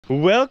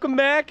Welcome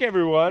back,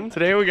 everyone.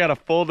 Today we got a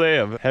full day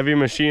of heavy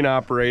machine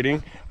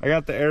operating. I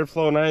got the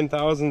Airflow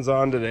 9000s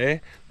on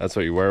today. That's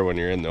what you wear when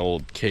you're in the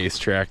old case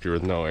tractor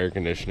with no air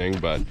conditioning,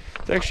 but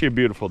it's actually a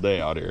beautiful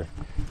day out here.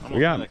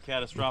 We got a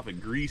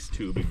catastrophic grease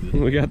tube.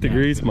 We got the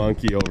grease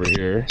monkey over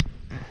here.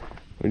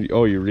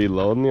 Oh, you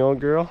reloading the old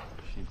girl?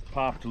 She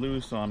popped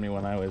loose on me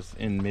when I was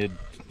in mid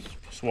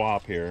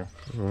swap here.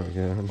 Oh my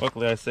God.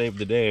 Luckily I saved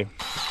the day.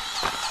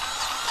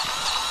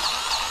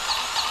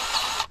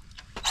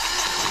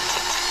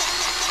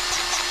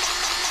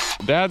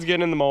 Dad's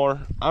getting in the mower.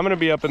 I'm gonna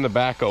be up in the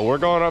backhoe. We're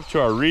going up to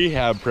our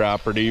rehab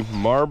property.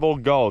 Marble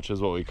Gulch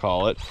is what we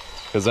call it,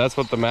 because that's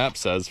what the map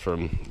says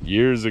from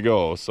years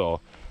ago.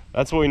 So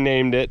that's what we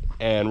named it,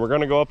 and we're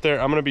gonna go up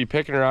there. I'm gonna be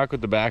picking rock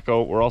with the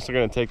backhoe. We're also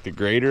gonna take the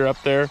grader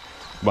up there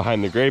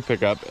behind the gray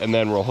pickup, and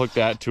then we'll hook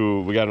that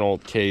to, we got an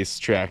old case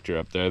tractor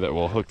up there that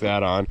we'll hook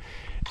that on,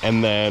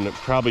 and then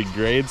probably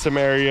grade some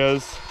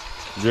areas,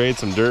 grade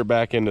some dirt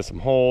back into some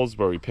holes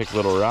where we pick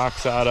little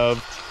rocks out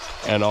of,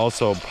 and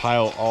also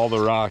pile all the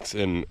rocks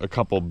in a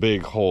couple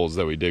big holes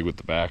that we dig with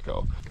the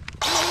backhoe.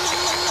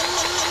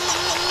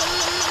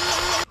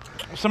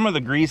 Some of the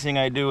greasing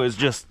I do is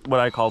just what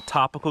I call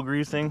topical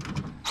greasing.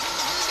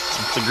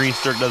 If the grease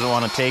jerk doesn't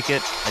want to take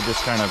it, I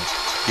just kind of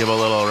give a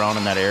little around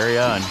in that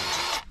area and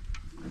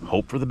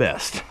hope for the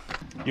best.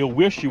 You'll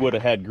wish you would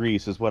have had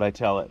grease is what I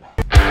tell it.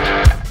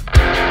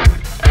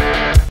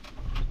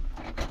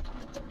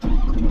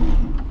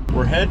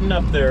 We're heading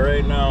up there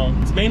right now.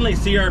 It's mainly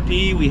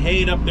CRP. We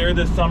hayed up there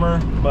this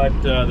summer, but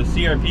the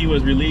CRP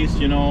was released,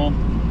 you know,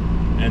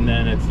 and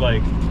then it's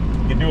like,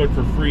 you can do it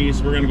for free,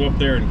 so we're gonna go up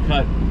there and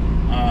cut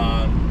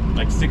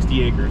like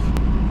 60 acres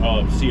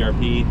of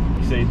CRP.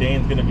 Say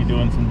Dane's gonna be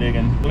doing some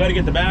digging. We gotta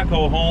get the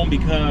backhoe home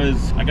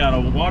because I got a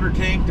water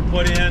tank to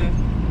put in,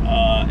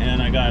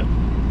 and I got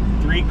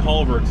 3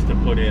 culverts to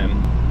put in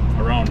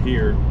around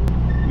here.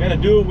 We gotta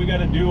do what we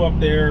gotta do up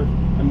there,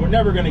 and we're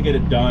never gonna get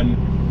it done.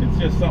 It's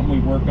just something we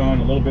work on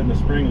a little bit in the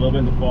spring, a little bit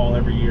in the fall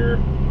every year,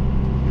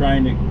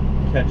 trying to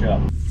catch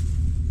up.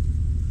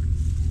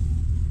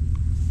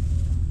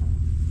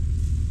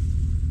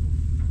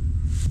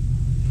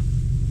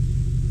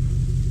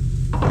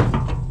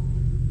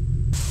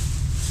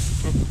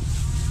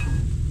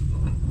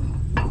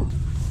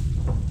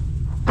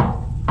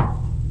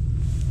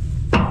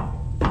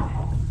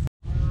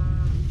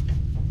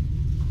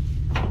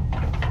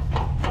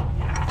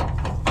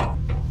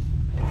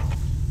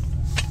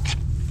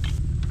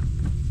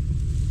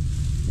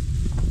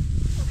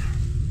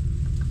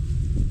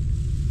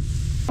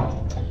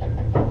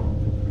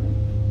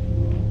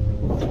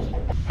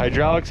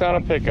 Hydraulics on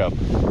a pickup.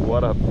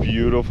 What a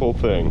beautiful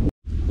thing.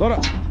 Load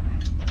up.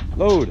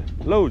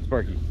 Load,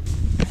 Sparky.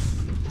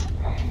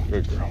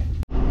 Good girl.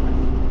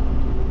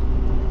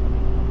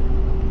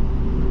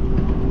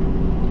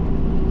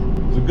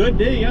 It was a good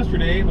day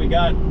yesterday.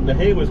 The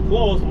hay was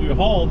closed, we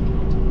hauled,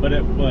 but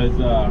it was,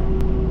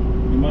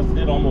 we must have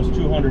did almost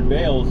 200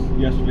 bales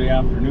yesterday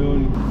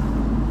afternoon.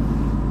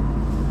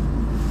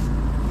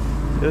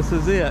 This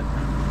is it.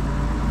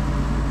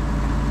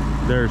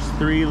 There's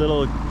 3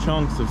 little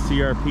chunks of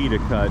CRP to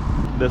cut.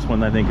 This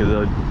one I think is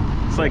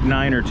it's like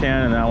 9 or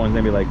 10, and that one's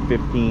maybe like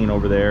 15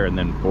 over there, and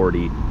then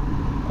 40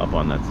 up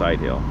on that side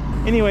hill.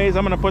 Anyways,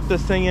 I'm gonna put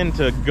this thing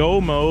into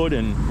go mode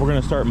and we're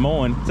gonna start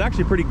mowing. It's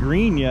actually pretty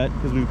green yet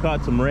because we've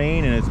caught some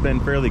rain and it's been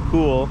fairly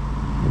cool.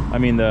 I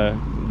mean,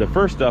 the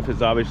first stuff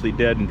is obviously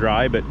dead and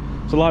dry, but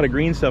it's a lot of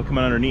green stuff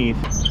coming underneath.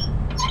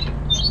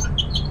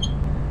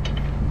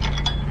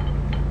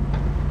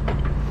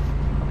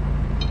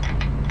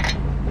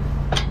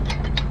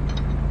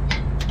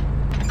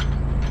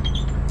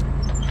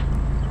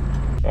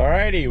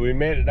 Alrighty, we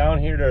made it down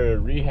here to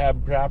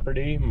rehab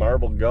property,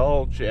 Marble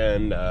Gulch,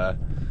 and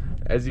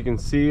as you can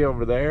see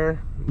over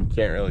there, you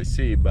can't really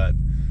see, but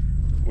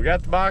we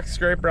got the box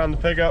scraper on the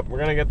pickup. We're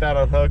gonna get that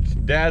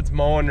unhooked. Dad's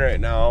mowing right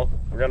now.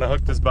 We're gonna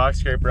hook this box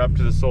scraper up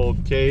to this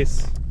old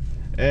case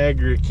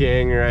Agri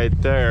King right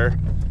there.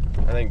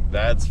 I think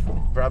that's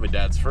probably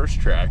Dad's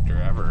first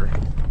tractor ever,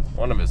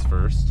 one of his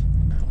first.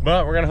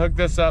 But we're gonna hook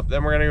this up,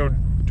 then we're gonna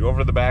go over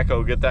to the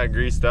backhoe, get that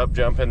greased up,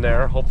 jump in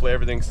there. Hopefully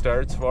everything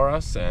starts for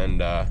us, and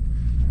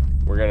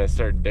we're gonna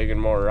start digging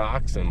more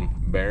rocks and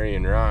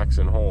burying rocks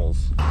in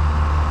holes.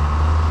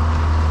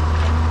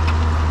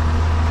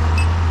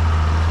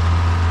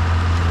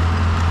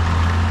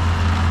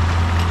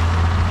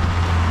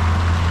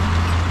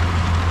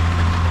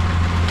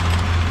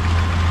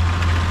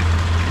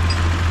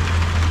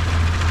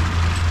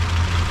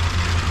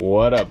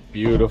 What a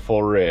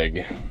beautiful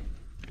rig.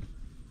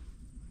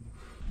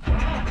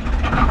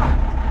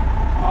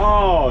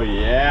 Oh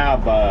yeah,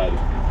 bud.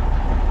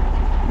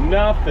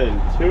 Nothing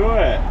to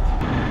it.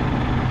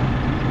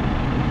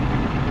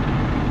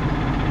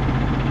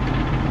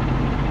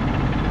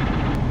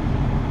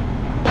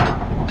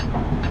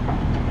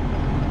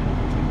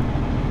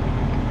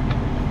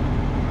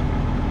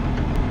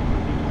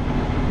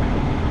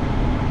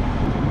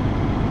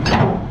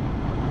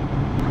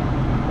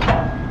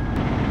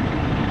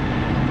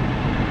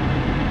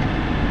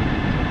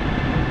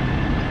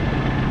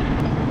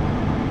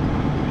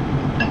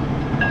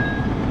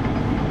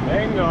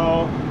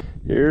 go.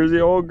 Here's the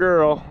old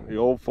girl, the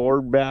old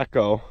Ford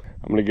backhoe.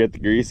 I'm gonna get the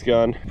grease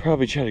gun.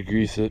 Probably try to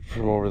grease it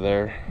from over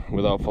there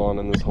without falling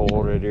in this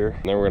hole right here.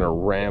 And then we're gonna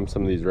ram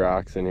some of these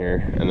rocks in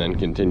here and then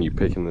continue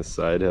picking this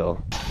side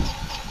hill.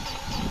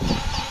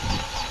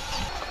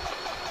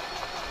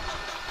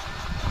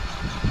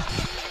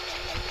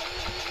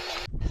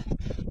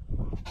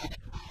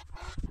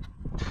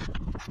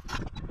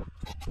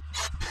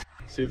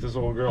 See if this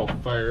old girl will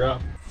fire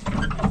up.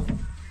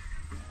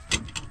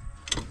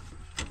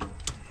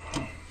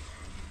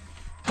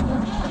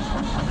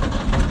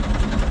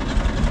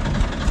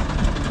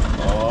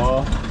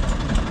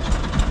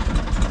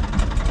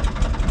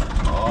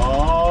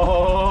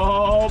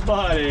 Oh,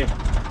 buddy.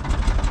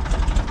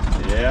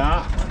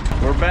 Yeah,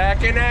 we're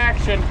back in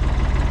action.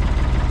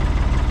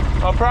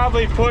 I'll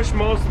probably push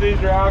most of these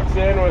rocks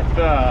in with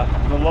the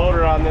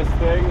loader on this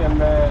thing,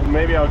 and then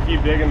maybe I'll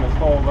keep digging this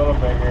hole a little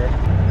bit here.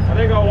 I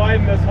think I'll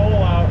widen this hole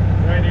out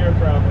right here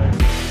probably.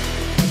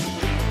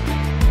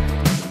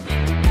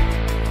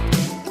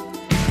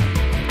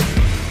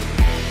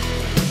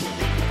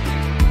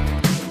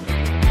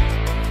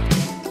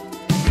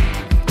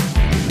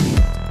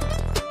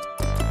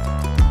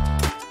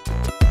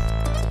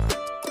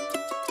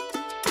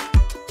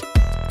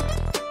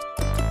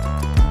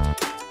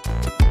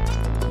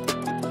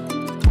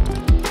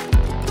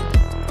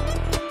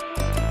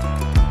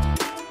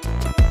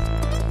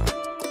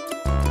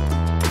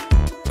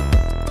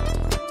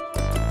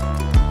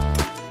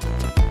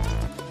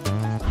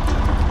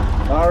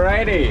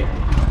 Alrighty,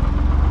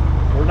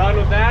 we're done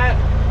with that,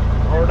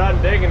 or we're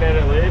done digging it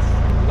at least.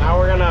 Now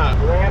we're gonna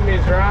ram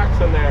these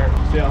rocks in there,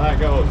 see how that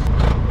goes.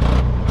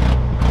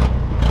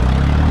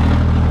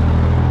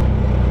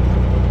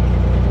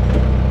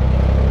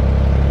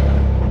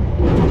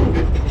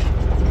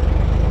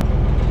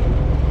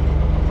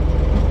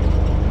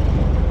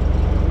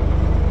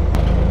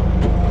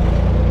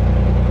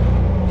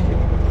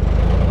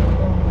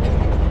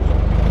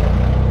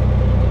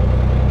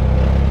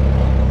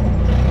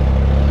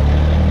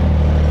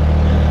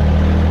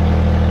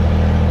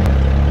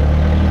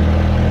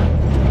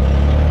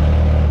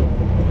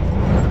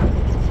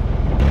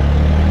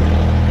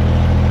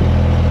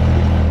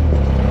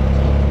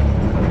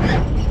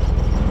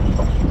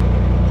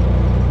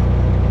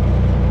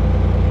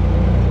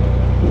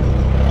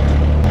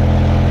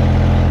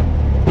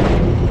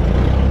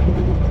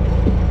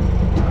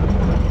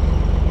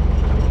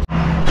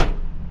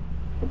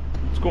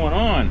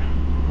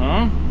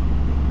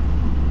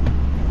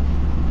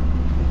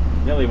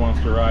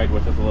 Wants to ride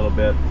with us a little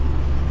bit.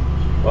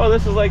 Well,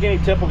 this is like any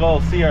typical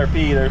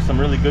CRP. There's some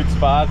really good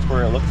spots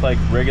where it looks like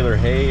regular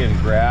hay and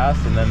grass,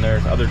 and then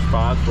there's other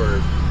spots where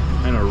it's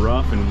kind of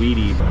rough and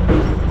weedy.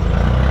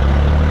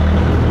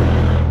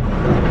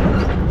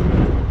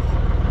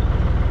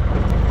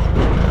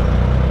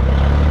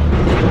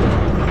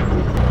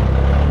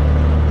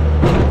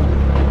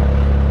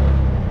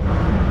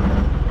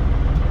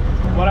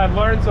 What I've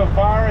learned so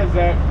far is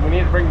that we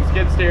need to bring the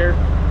skid steer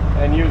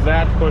and use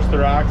that to push the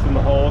rocks in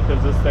the hole,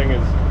 because this thing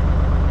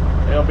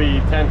it'll be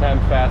 10 times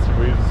faster if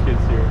we use the skid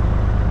steer.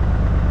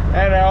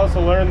 And I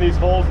also learned these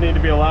holes need to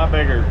be a lot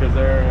bigger because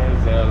there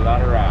is a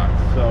lot of rocks.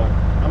 So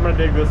I'm gonna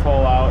dig this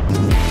hole out.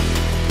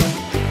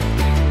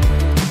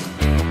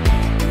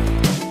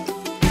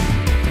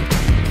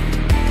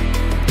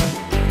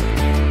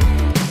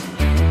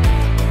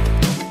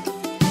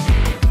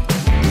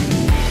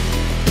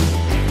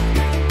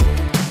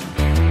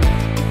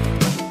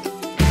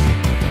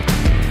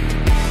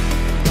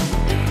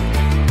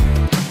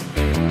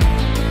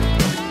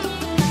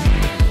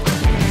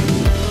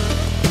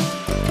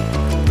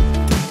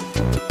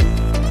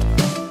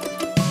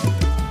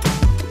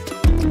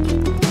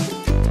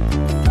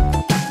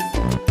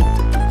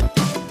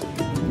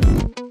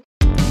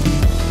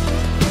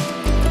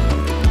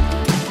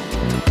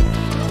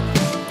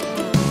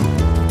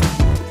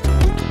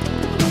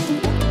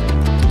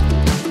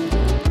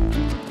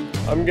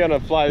 I'm gonna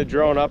fly the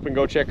drone up and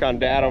go check on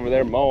Dad over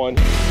there mowing.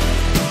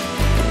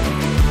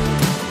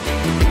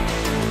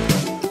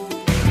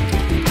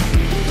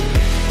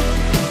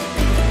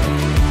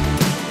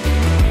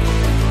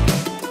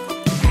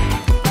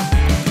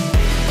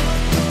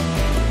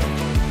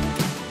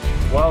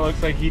 Well, it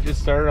looks like he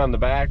just started on the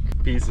back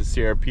piece of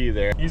CRP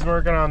there. He's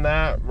working on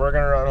that. We're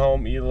gonna run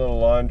home, eat a little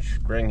lunch,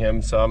 bring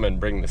him some, and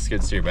bring the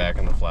skid steer back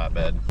on the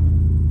flatbed.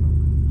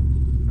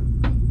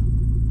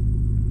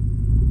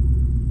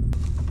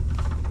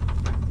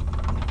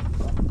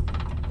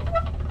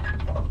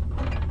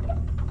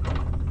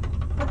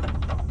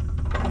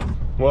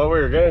 Well,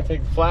 we were gonna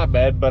take the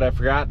flatbed, but I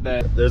forgot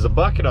that there's a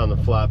bucket on the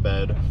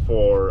flatbed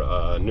for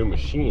a new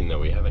machine that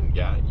we haven't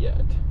got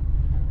yet.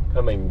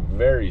 Coming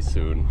very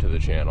soon to the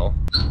channel.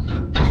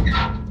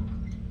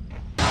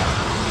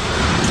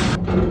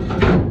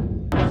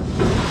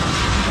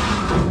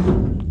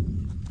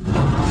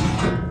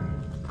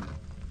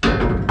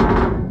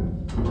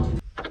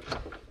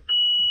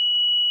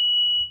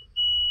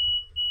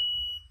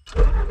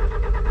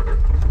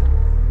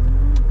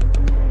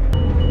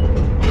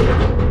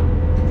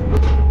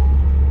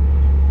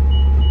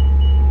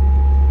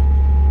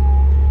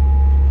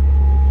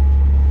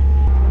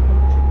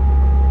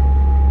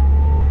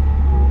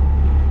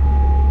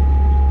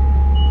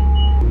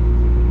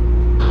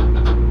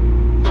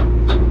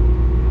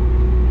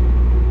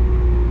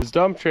 This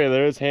dump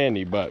trailer is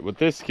handy, but with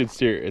this skid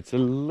steer, it's a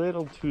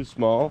little too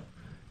small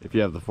if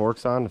you have the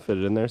forks on to fit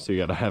it in there, so you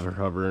gotta have it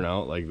hovering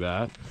out like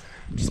that.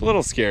 Just a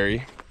little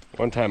scary.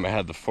 One time I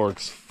had the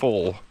forks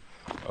full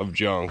of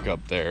junk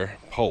up there,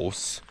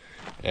 posts,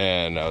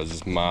 and I was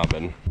just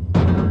mobbing.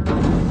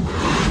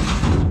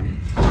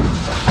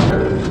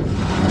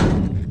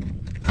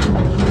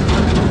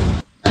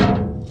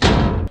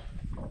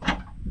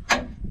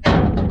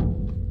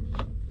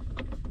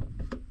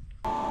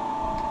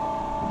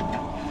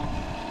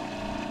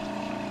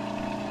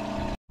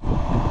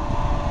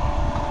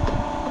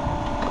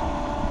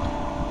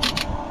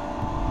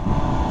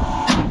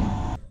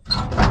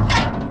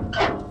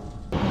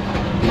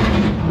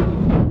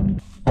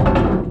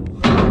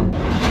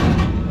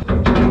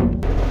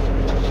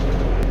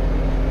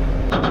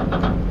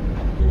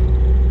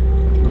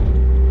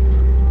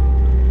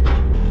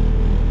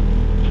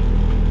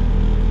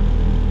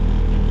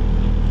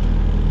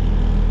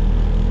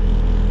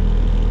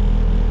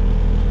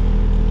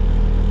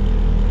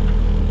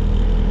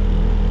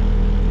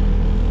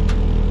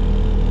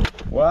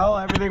 Well,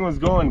 everything was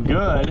going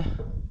good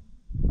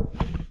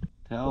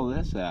till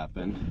this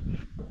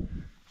happened.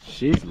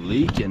 She's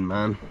leaking,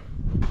 man.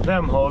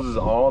 Them hoses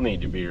all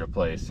need to be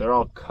replaced. They're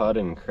all cut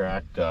and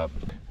cracked up.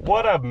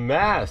 What a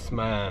mess,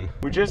 man.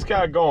 We just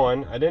got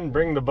going. I didn't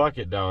bring the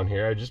bucket down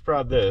here. I just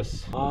brought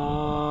this. So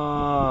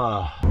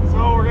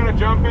we're gonna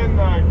jump in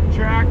the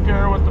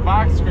tractor with the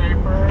box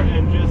scraper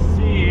and just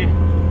see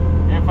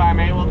if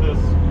I'm able to.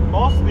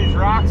 Most of these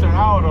rocks are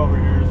out over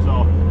here,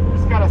 so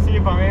just gotta see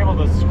if I'm able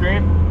to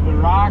scrape the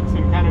rocks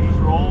and kind of just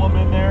roll them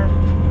in there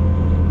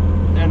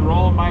and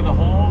roll them by the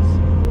holes.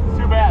 It's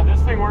too bad.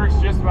 This thing works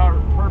just about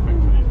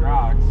perfect for these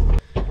rocks.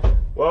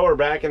 Well, we're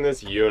back in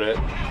this unit.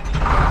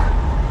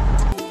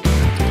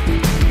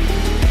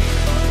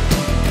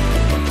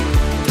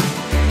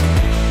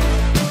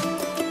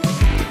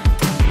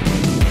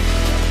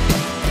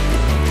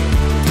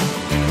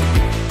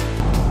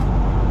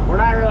 We're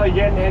not really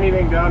getting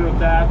anything done with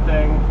that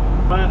thing,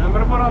 but I'm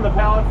gonna put on the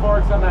pallet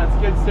forks on that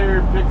skid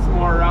steer, pick some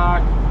more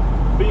rock,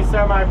 be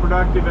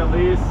semi-productive at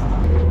least.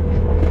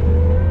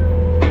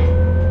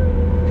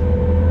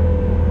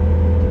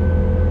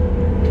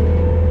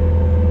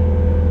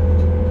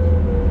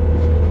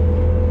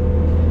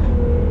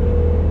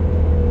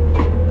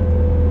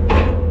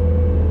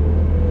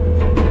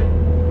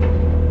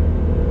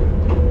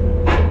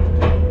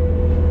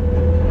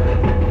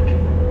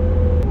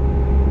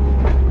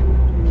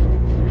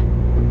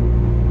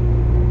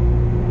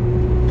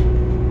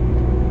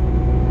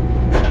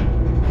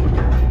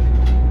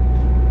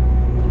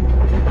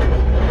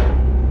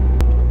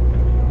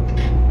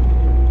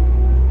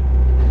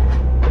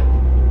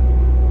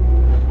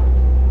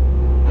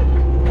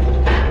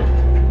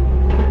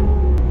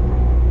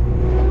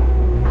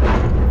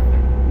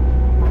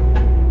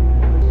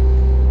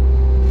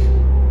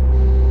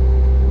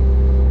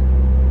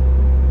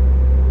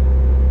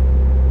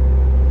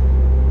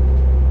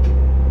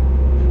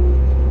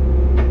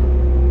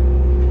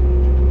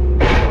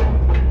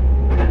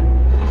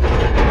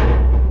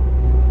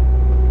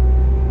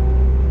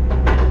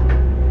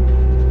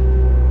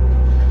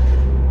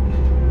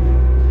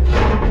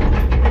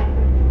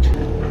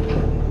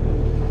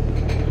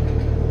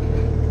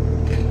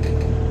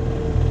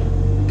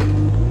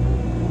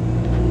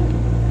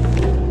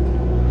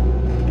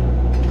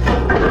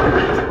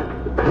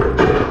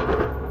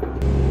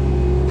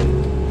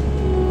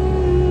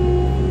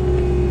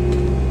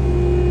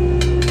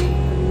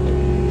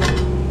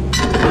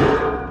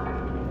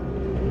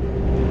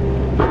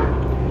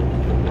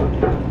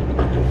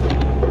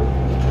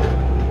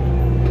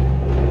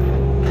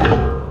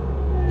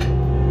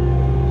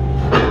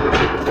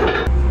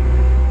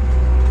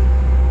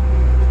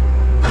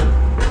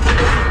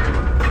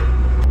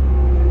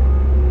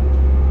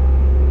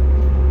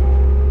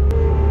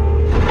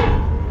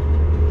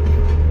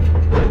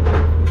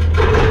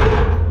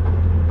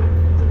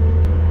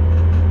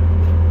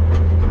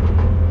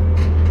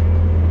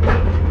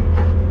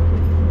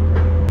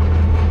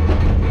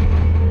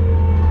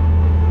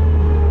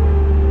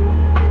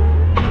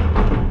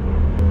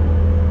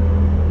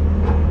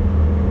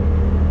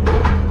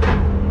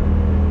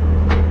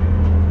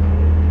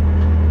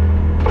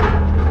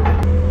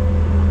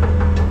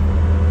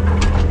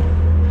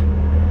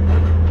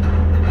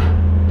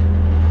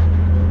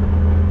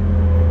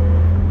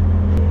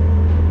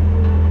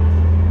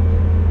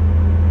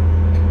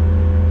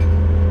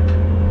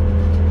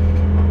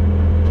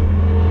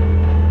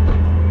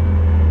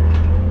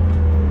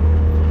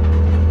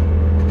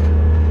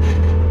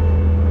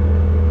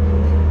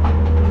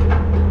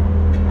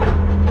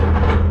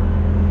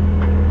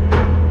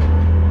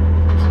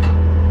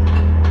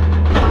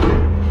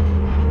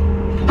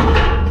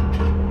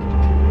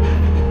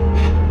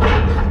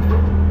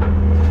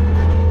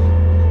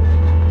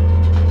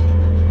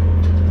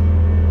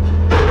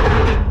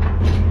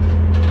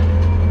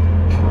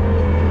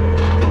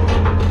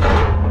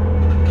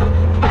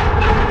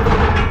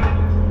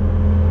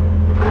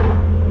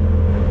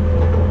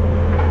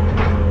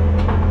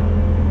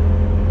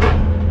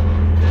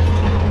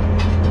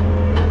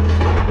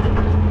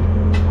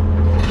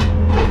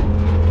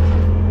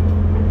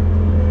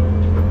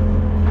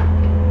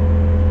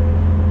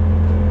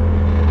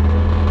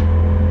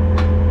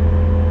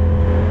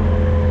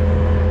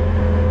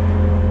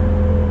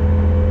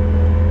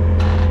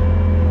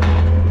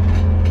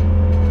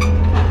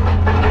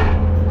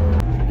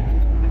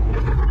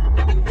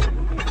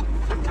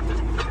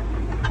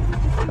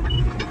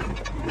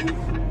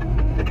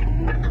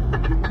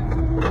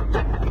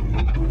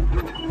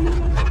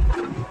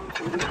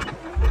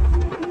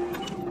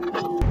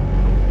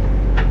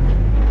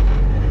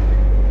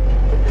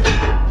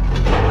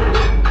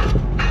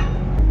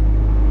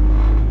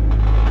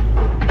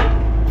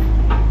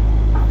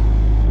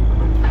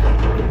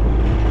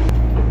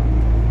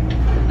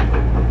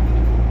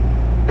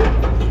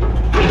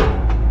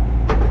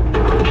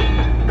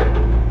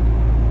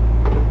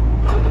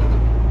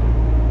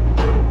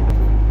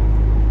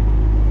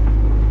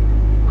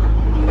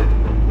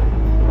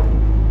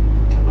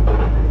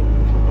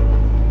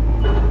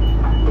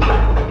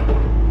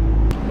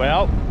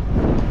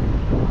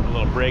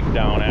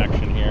 breakdown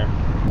action here.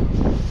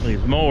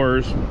 These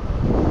mowers,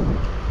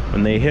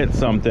 when they hit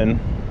something,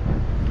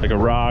 like a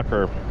rock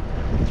or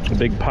a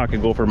big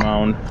pocket gopher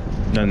mound,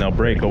 then they'll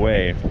break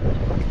away.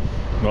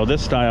 Well,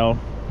 this style,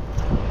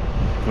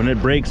 when it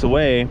breaks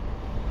away,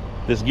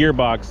 this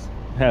gearbox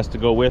has to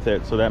go with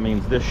it. So that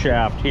means this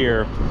shaft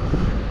here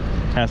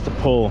has to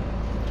pull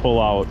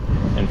out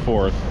and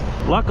forth.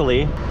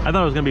 Luckily, I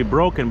thought it was gonna be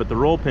broken, but the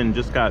roll pin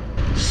just got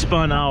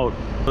spun out.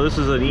 So this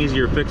is an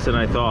easier fix than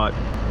I thought.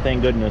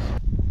 Thank goodness.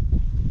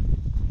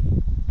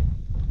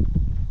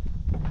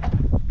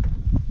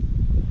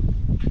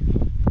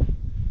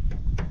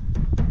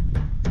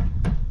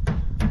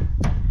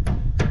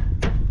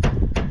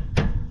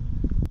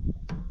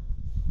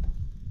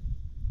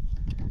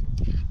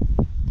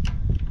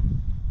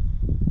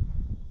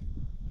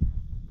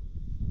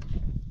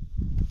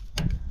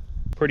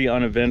 Pretty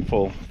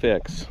uneventful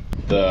fix.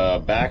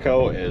 The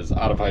backhoe is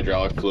out of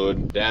hydraulic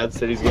fluid. Dad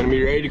said he's gonna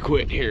be ready to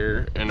quit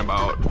here in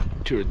about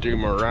 2 or 3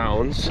 more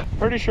rounds.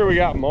 Pretty sure we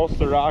got most of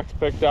the rocks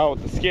picked out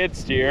with the skid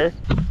steer.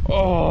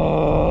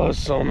 Oh,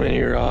 so many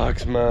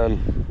rocks,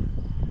 man.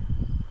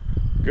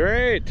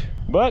 Great.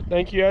 But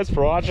thank you guys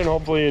for watching.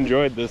 Hopefully you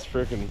enjoyed this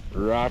freaking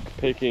rock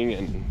picking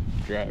and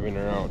driving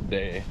around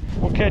day.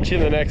 We'll catch you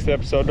in the next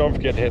episode. Don't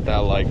forget to hit that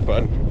like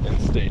button and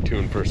stay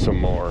tuned for some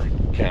more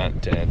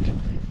content.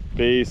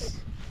 Peace.